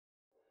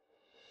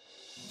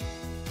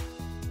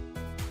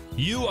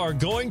You are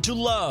going to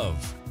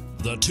love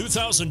the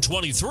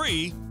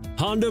 2023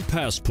 Honda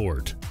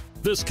Passport.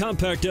 This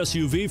compact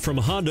SUV from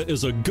Honda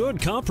is a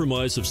good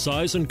compromise of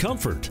size and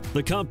comfort.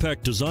 The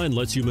compact design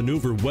lets you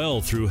maneuver well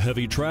through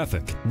heavy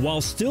traffic,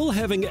 while still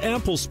having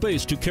ample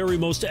space to carry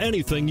most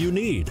anything you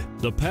need.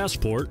 The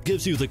Passport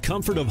gives you the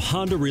comfort of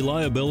Honda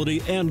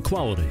reliability and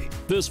quality.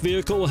 This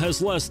vehicle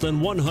has less than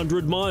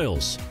 100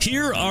 miles.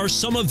 Here are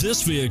some of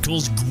this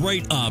vehicle's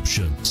great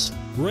options: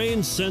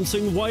 rain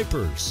sensing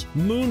wipers,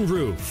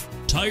 moonroof,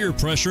 tire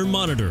pressure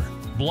monitor,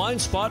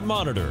 blind spot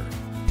monitor,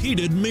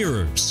 heated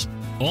mirrors,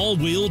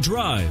 all-wheel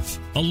drive,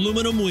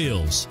 aluminum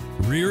wheels,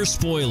 rear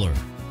spoiler,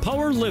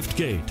 power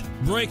liftgate,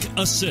 brake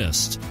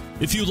assist.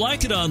 If you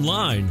like it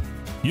online,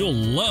 you'll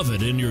love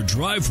it in your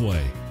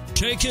driveway.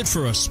 Take it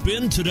for a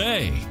spin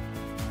today.